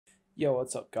Yo,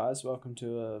 what's up guys? Welcome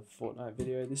to a Fortnite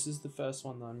video. This is the first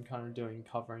one that I'm kind of doing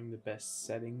covering the best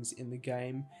settings in the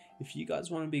game. If you guys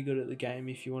want to be good at the game,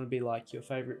 if you want to be like your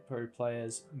favorite pro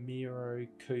players, Miro,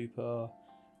 Cooper,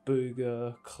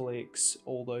 Booger, Clicks,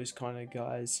 all those kind of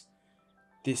guys,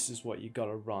 this is what you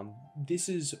gotta run. This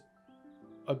is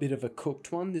a bit of a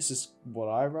cooked one. This is what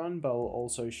I run, but I'll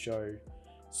also show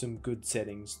some good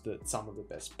settings that some of the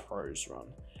best pros run.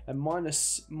 And my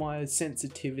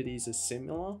sensitivities are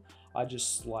similar. I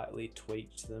just slightly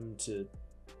tweaked them to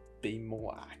be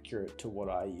more accurate to what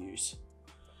I use.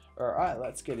 Alright,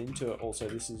 let's get into it. Also,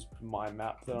 this is my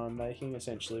map that I'm making.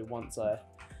 Essentially, once I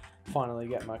finally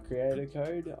get my creator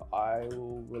code, I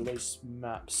will release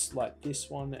maps like this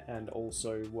one, and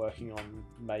also working on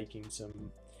making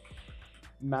some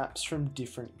maps from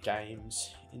different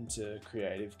games into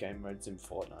creative game modes in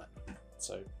Fortnite.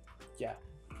 So yeah,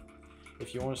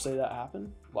 if you want to see that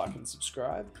happen, like and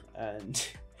subscribe, and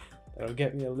that'll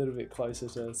get me a little bit closer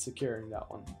to securing that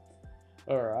one.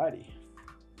 Alrighty,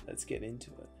 let's get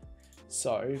into it.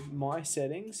 So my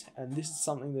settings, and this is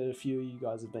something that a few of you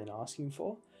guys have been asking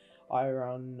for, I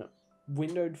run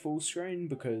windowed full screen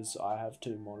because I have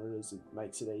two monitors. It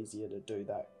makes it easier to do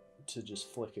that, to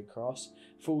just flick across.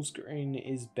 Full screen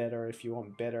is better if you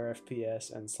want better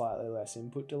FPS and slightly less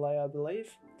input delay, I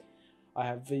believe. I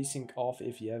have VSync off.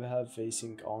 If you ever have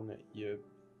VSync on,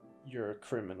 you're a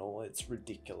criminal. It's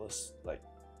ridiculous. Like,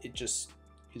 it just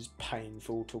is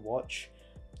painful to watch.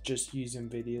 Just use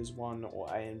Nvidia's one or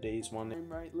AMD's one. Frame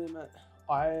rate limit,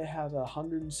 I have a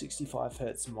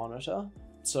 165Hz monitor,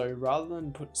 so rather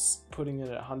than putting it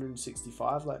at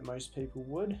 165 like most people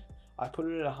would, I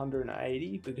put it at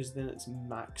 180 because then it's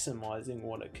maximizing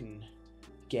what it can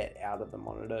get out of the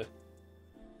monitor.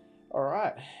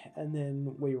 Alright, and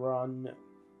then we run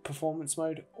performance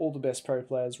mode. All the best pro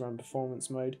players run performance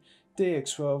mode.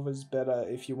 DX12 is better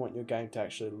if you want your game to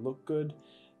actually look good,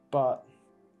 but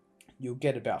you'll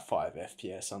get about 5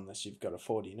 FPS unless you've got a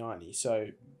 4090. So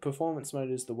performance mode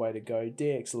is the way to go.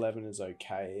 DX11 is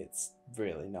okay, it's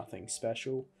really nothing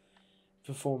special.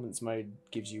 Performance mode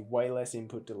gives you way less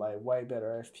input delay, way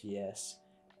better FPS,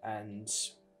 and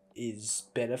is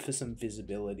better for some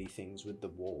visibility things with the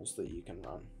walls that you can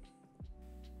run.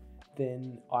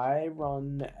 Then I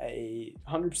run a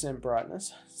 100%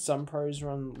 brightness. Some pros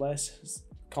run less.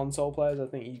 Console players, I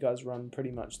think you guys run pretty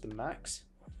much the max,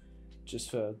 just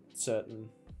for certain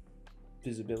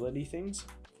visibility things,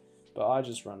 but I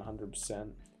just run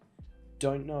 100%.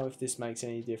 Don't know if this makes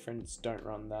any difference, don't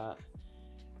run that.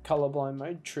 Colorblind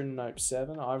mode, Trinnope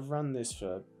 7. I've run this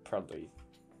for probably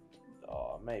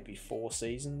maybe 4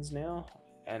 seasons now,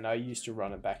 and I used to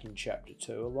run it back in chapter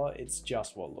 2 a lot. It's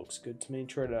just what looks good to me.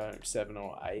 Trinnope 7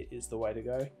 or 8 is the way to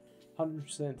go.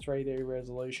 100% 3D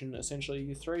resolution. Essentially,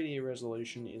 your 3D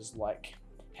resolution is like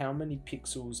how many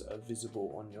pixels are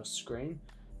visible on your screen.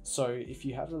 So if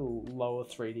you have a lower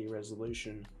 3D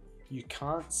resolution, you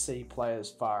can't see players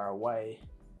far away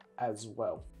as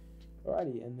well.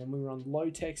 Alrighty, and then we run low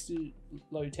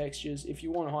textures. If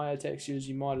you want higher textures,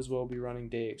 you might as well be running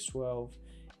DX12,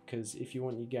 because if you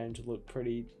want your game to look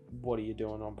pretty, what are you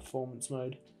doing on performance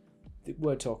mode?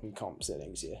 We're talking comp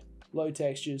settings here. Low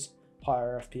textures,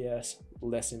 higher FPS,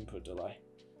 less input delay.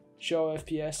 Show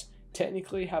FPS,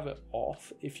 technically have it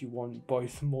off if you want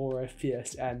both more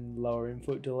FPS and lower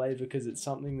input delay, because it's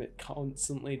something that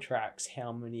constantly tracks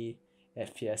how many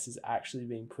FPS is actually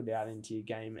being put out into your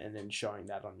game and then showing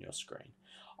that on your screen.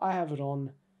 I have it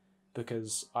on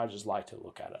because I just like to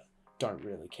look at it. Don't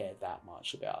really care that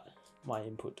much about my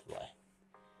input delay.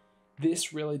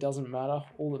 This really doesn't matter.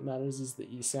 All that matters is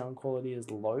that your sound quality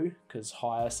is low, because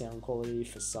higher sound quality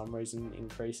for some reason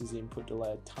increases input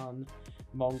delay a ton.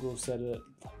 Mongrel said it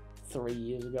 3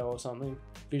 years ago or something.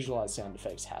 Visualized sound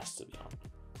effects has to be on.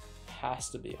 Has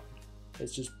to be on.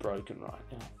 It's just broken right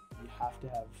now. You have to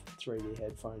have 3D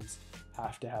headphones,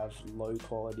 have to have low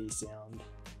quality sound,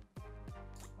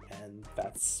 and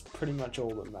that's pretty much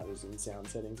all that matters in sound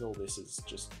settings. All this is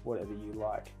just whatever you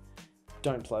like.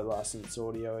 Don't play licensed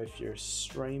audio if you're a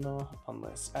streamer,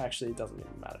 unless, actually it doesn't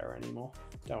even matter anymore.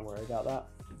 Don't worry about that.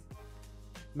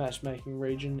 Matchmaking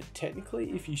region, technically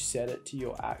if you set it to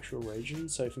your actual region,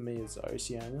 so for me it's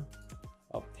Oceania,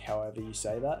 however you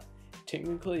say that,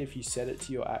 technically if you set it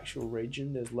to your actual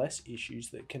region, there's less issues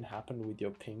that can happen with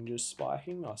your ping just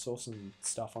spiking. I saw some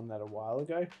stuff on that a while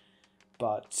ago,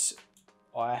 but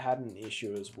I had an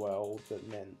issue as well that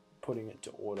meant putting it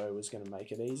to auto was going to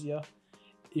make it easier.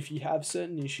 If you have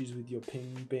certain issues with your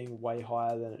ping being way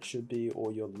higher than it should be,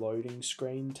 or your loading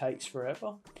screen takes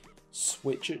forever,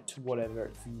 switch it to whatever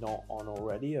it's not on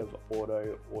already of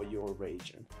auto or your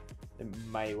region. It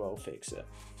may well fix it.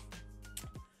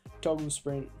 Toggle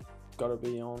sprint, gotta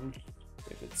be on.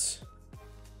 If it's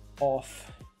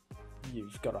off,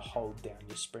 you've got to hold down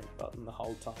your sprint button the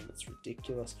whole time. It's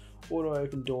ridiculous. Auto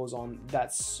open doors on,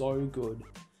 that's so good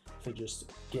for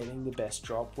just getting the best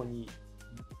drop.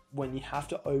 When you have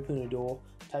to open a door,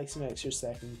 take some extra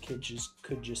second, could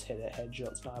just hit a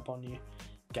headshot snipe on you,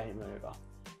 game over.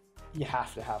 You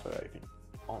have to have it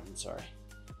on, sorry.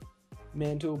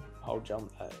 Mantle, hold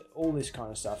jump, all this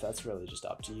kind of stuff, that's really just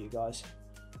up to you guys.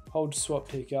 Hold swap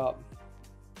pick up,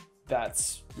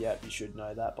 that's, yeah, you should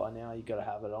know that by now. You got to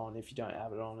have it on. If you don't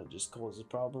have it on, it just causes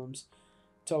problems.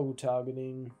 Toggle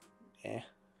targeting,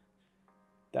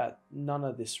 that none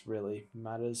of this really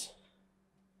matters.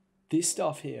 This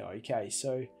stuff here, okay,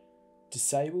 so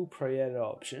disable pre-edit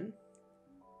option.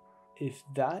 If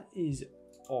that is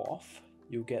off,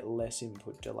 you'll get less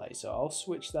input delay. So I'll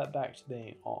switch that back to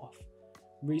being off.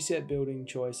 Reset building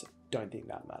choice, don't think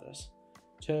that matters.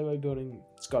 Turbo building,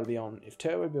 it's got to be on. If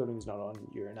turbo building's not on,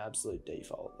 you're an absolute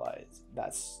default. Like,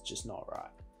 that's just not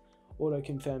right. Auto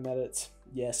confirm edits,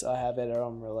 yes, I have edit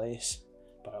on release,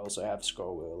 but I also have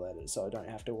scroll wheel edit, so I don't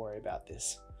have to worry about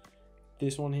this.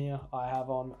 This one here, I have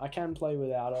on. I can play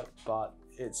without it, but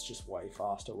it's just way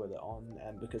faster with it on,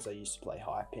 and because I used to play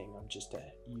high ping, I'm just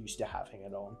used to having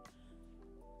it on.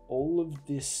 All of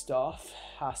this stuff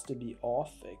has to be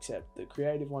off, except the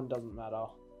creative one doesn't matter,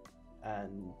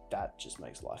 and that just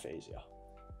makes life easier.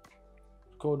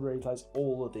 Record replays,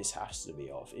 all of this has to be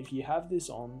off. If you have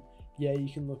this on, yeah,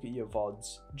 you can look at your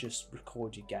VODs, just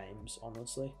record your games,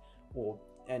 honestly,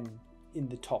 and in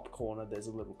the top corner there's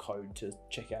a little code to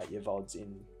check out your VODs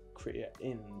in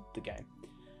the game.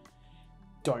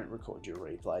 Don't record your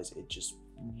replays, it just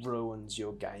ruins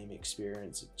your game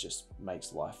experience, it just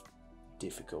makes life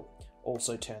difficult.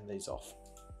 Also turn these off,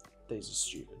 these are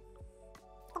stupid.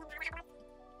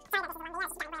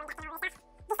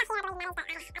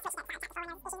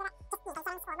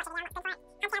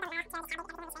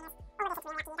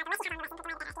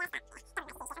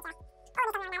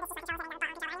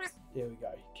 There we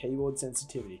go, keyboard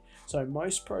sensitivity. So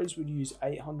most pros would use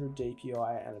 800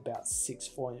 DPI and about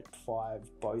 6.5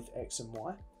 both X and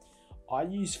Y. I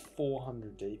use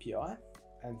 400 DPI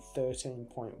and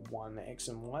 13.1 X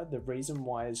and Y. The reason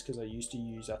why is because I used to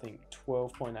use, I think,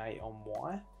 12.8 on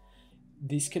Y.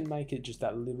 This can make it just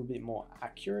that little bit more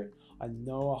accurate. I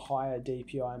know a higher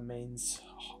DPI means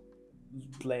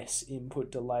less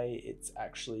input delay. It's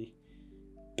actually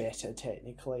better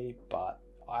technically, but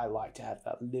I like to have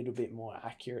that little bit more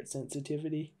accurate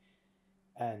sensitivity.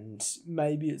 And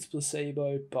maybe it's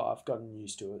placebo, but I've gotten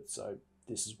used to it, so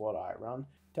this is what I run.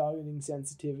 Targeting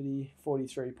sensitivity,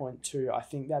 43.2. I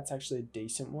think that's actually a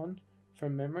decent one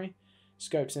from memory.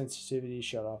 Scope sensitivity,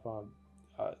 shut up.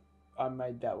 I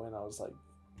made that when I was like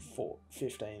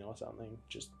 15 or something.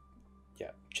 Just,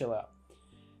 yeah, chill out.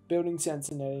 Building sense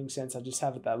and editing sense, I just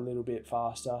have it that little bit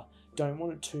faster. Don't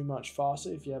want it too much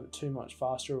faster. If you have it too much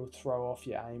faster, it will throw off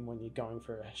your aim when you're going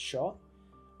for a shot.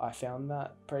 I found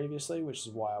that previously, which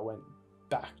is why I went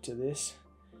back to this.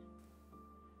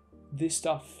 This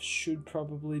stuff should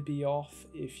probably be off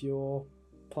if you're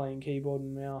playing keyboard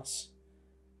and mouse,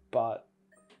 but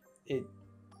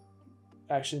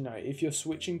actually no, if you're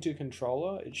switching to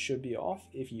controller, it should be off.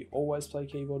 If you always play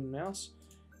keyboard and mouse,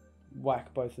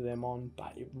 whack both of them on,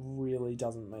 but it really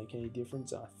doesn't make any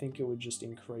difference. I think it would just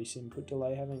increase input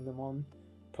delay having them on.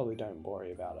 Probably don't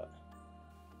worry about it.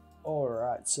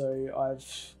 Alright, so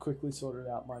I've quickly sorted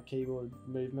out my keyboard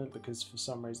movement because for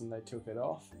some reason they took it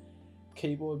off.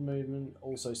 Keyboard movement,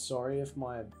 also sorry if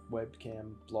my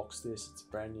webcam blocks this, it's a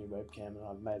brand new webcam and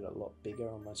I've made it a lot bigger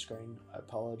on my screen, I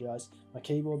apologise. My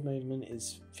keyboard movement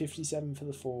is 57 for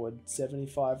the forward,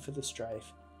 75 for the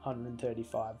strafe,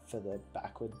 135 for the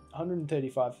backward.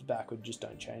 135 for backward, just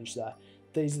don't change that.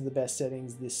 These are the best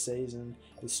settings this season.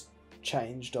 It's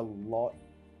changed a lot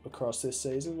across this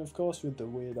season, of course, with the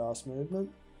weird ass movement.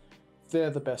 They're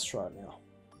the best right now.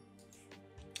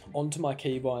 Onto my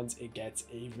keybinds, it gets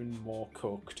even more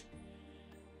cooked.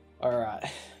 Alright,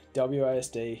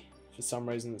 WASD, for some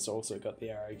reason it's also got the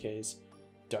arrow keys.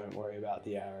 Don't worry about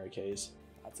the arrow keys.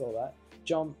 That's all that.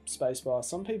 Jump, spacebar,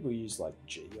 some people use like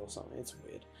G or something, it's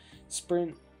weird.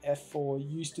 Sprint, F4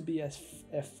 used to be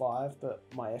F5, but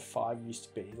my F5 used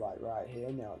to be like right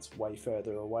here, now it's way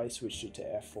further away, switched it to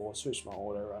F4, switched my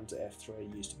auto run to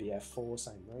F3, used to be F4,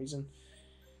 same reason.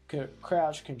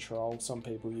 Crouch control, some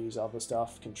people use other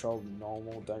stuff, control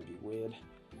normal, don't be weird.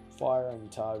 Fire on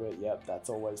target, yep, that's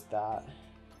always that.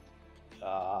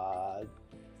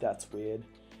 That's weird.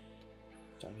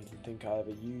 Don't even think I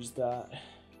ever used that.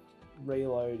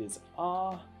 Reload is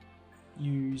R.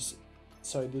 Use,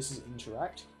 so this is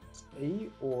interact. E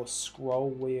or scroll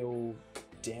wheel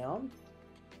down.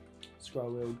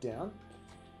 Scroll wheel down.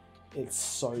 It's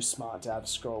so smart to have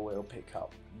scroll wheel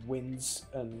pickup. Wins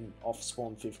an off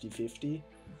spawn 50-50,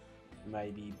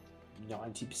 maybe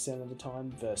 90% of the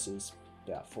time versus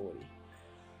about 40.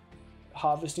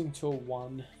 Harvesting tool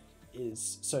 1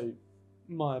 is, so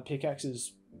my pickaxe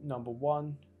is number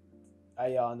 1,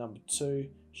 AR number 2,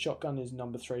 shotgun is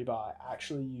number 3, but I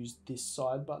actually use this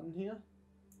side button here,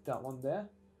 that one there.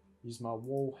 Use my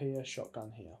wall here,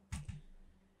 shotgun here.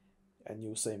 And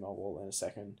you'll see my wall in a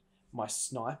second. My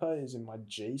sniper is in my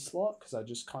G slot because I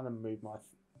just kind of move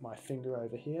my finger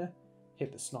over here,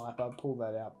 hit the sniper, pull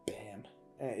that out, bam.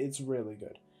 And it's really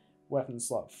good. Weapon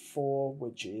slot 4,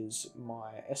 which is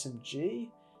my SMG,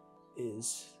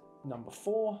 is number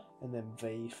 4, and then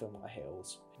V for my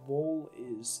heals. Wall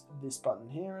is this button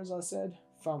here, as I said.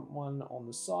 Front one on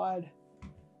the side,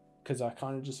 because I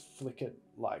kind of just flick it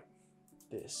like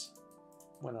this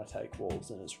when I take walls,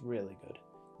 and it's really good.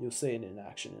 You'll see it in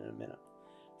action in a minute.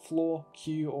 Floor,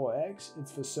 Q or X,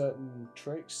 it's for certain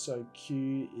tricks. So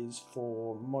Q is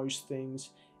for most things.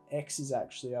 X is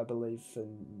actually, I believe, for,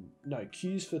 no,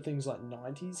 Q's for things like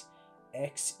 90s.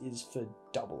 X is for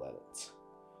double edits.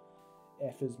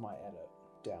 F is my edit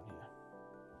down here.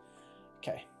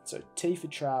 Okay, so T for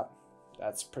trap,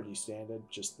 that's pretty standard,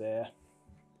 just there.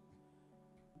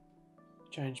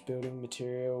 Change building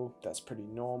material, that's pretty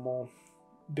normal.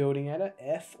 Building edit,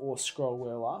 F or scroll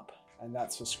wheel up, and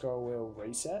that's for scroll wheel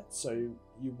reset. So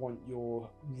you want your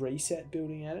reset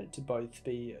building edit to both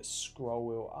be a scroll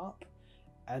wheel up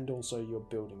and also your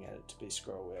building edit to be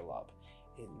scroll wheel up.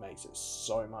 It makes it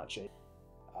so much easier.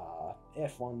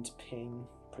 F1 to ping,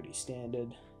 pretty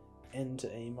standard. N to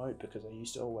emote, because I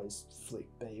used to always flick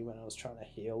B when I was trying to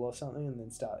heal or something and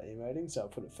then start emoting, so I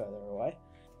put it further away.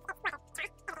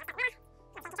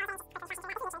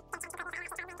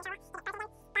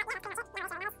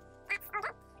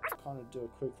 Kind of do a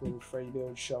quick little free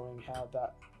build showing how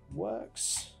that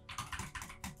works.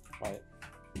 Wait.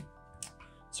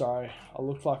 Sorry, I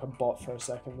looked like a bot for a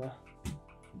second there.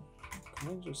 Can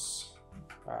I just...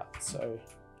 Alright, so...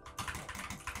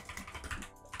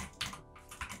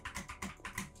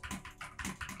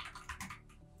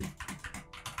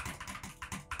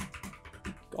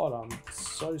 God, I'm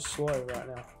so slow right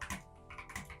now.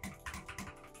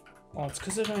 Oh, it's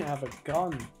because I don't have a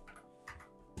gun.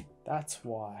 That's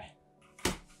why.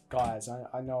 Guys,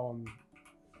 I know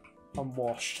I'm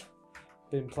washed.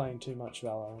 Been playing too much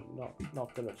Valorant.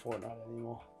 Not good at Fortnite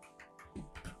anymore.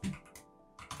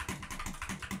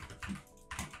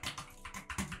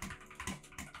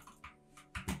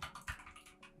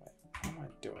 Wait, what am I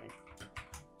doing?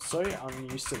 So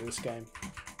unused to this game.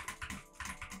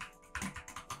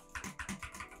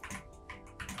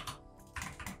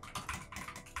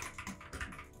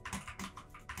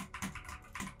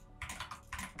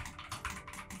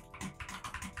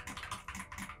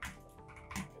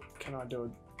 Can I do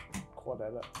a quad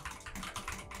edit?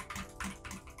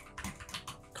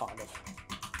 Kind of.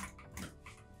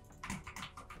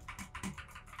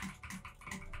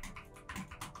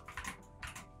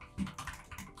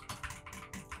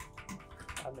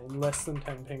 I mean, less than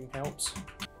 10 ping helps.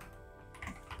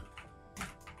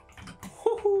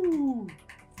 Woohoo!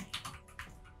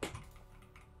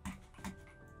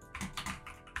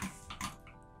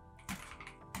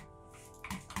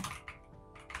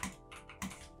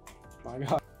 My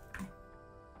God.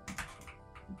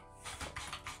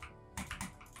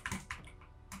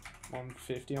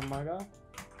 $150 on my guy.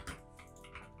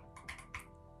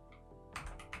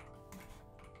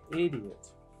 Idiot.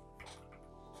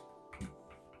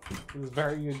 This is a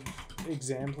very good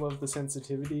example of the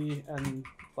sensitivity and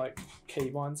like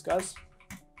keybinds, guys.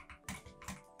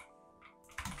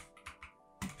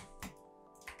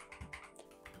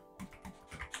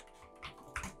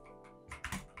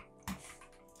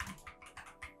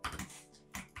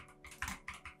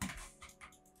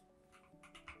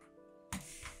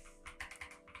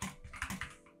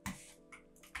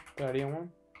 $30 on one.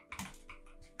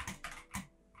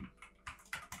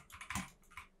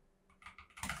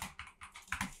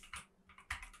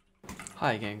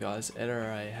 Hi again, guys,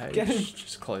 EdderAH,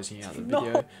 just closing out the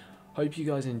video. No. Hope you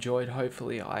guys enjoyed.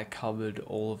 Hopefully I covered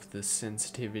all of the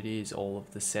sensitivities, all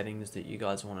of the settings that you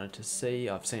guys wanted to see.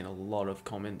 I've seen a lot of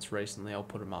comments recently, I'll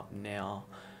put them up now,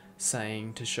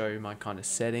 saying to show my kind of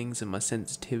settings and my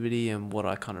sensitivity and what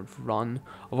I kind of run.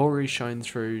 I've already shown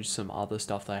through some other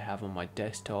stuff that I have on my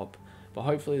desktop, but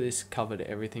hopefully this covered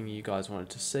everything you guys wanted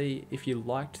to see. If you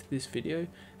liked this video,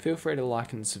 feel free to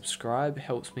like and subscribe,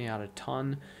 helps me out a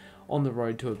ton. on the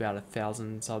road to about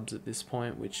 1,000 subs at this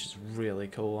point, which is really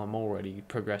cool. I'm already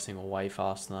progressing way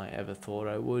faster than I ever thought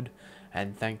I would,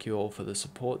 and thank you all for the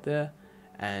support there.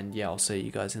 And yeah, I'll see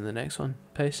you guys in the next one.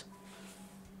 Peace.